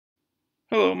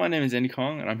Hello, my name is Andy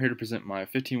Kong, and I'm here to present my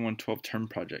 15112 term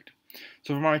project.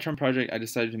 So for my term project, I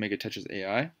decided to make a Tetris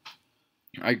AI.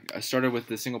 I started with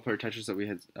the single player Tetris that we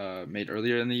had made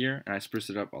earlier in the year, and I spruced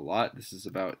it up a lot. This is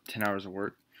about 10 hours of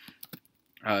work.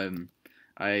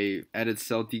 I added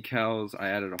cell decals, I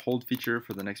added a hold feature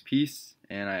for the next piece,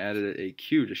 and I added a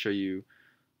queue to show you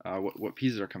what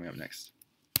pieces are coming up next.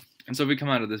 And so if we come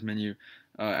out of this menu,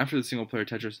 after the single player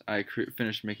Tetris, I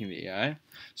finished making the AI.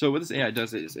 So what this AI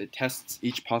does is it tests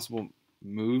each possible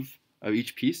move of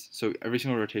each piece. So every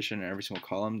single rotation and every single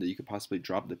column that you could possibly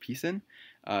drop the piece in,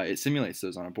 it simulates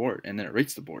those on a board, and then it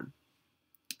rates the board.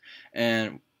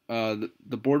 And the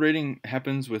board rating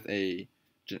happens with a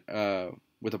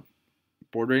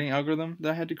board rating algorithm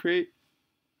that I had to create.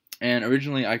 And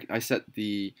originally, I set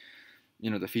the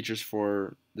features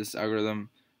for this algorithm,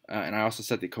 and I also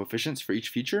set the coefficients for each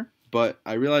feature. But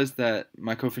I realized that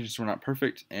my coefficients were not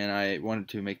perfect, and I wanted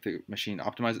to make the machine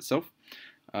optimize itself.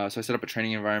 So I set up a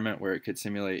training environment where it could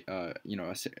simulate, a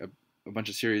bunch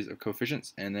of series of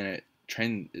coefficients, and then it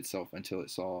trained itself until it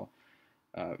saw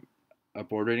a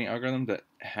board rating algorithm that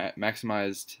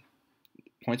maximized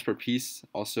points per piece,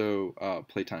 also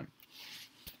playtime.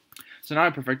 So now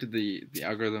I perfected the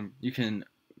algorithm. You can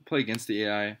play against the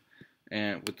AI,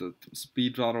 and with the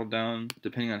speed throttle down,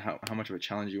 depending on how much of a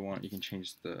challenge you want, you can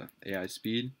change the AI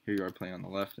speed. Here you are playing on the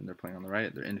left, and they're playing on the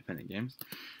right. They're independent games.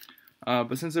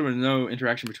 But since there was no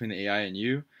interaction between the AI and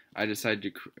you, I decided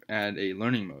to add a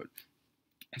learning mode.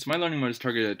 And so my learning mode is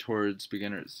targeted towards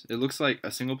beginners. It looks like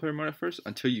a single player mode at first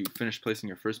until you finish placing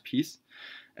your first piece.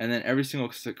 And then every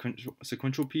single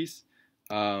sequential piece,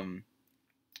 the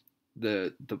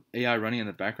AI running in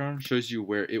the background shows you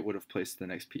where it would have placed the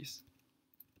next piece.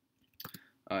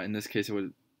 In this case,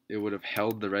 it would have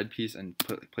held the red piece and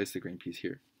placed the green piece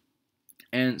here.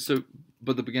 And so,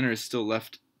 but the beginner is still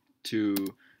left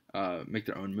to make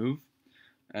their own move,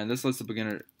 and this lets the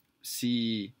beginner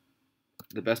see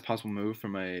the best possible move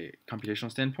from a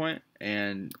computational standpoint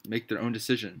and make their own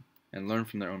decision and learn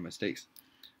from their own mistakes.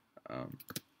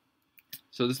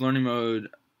 So this learning mode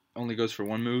only goes for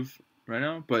one move right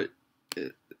now, but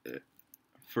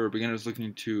for beginners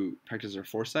looking to practice their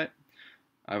foresight,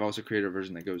 I've also created a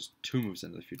version that goes 2 moves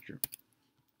into the future.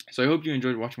 So I hope you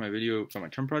enjoyed watching my video about my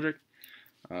term project.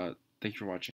 Thank you for watching.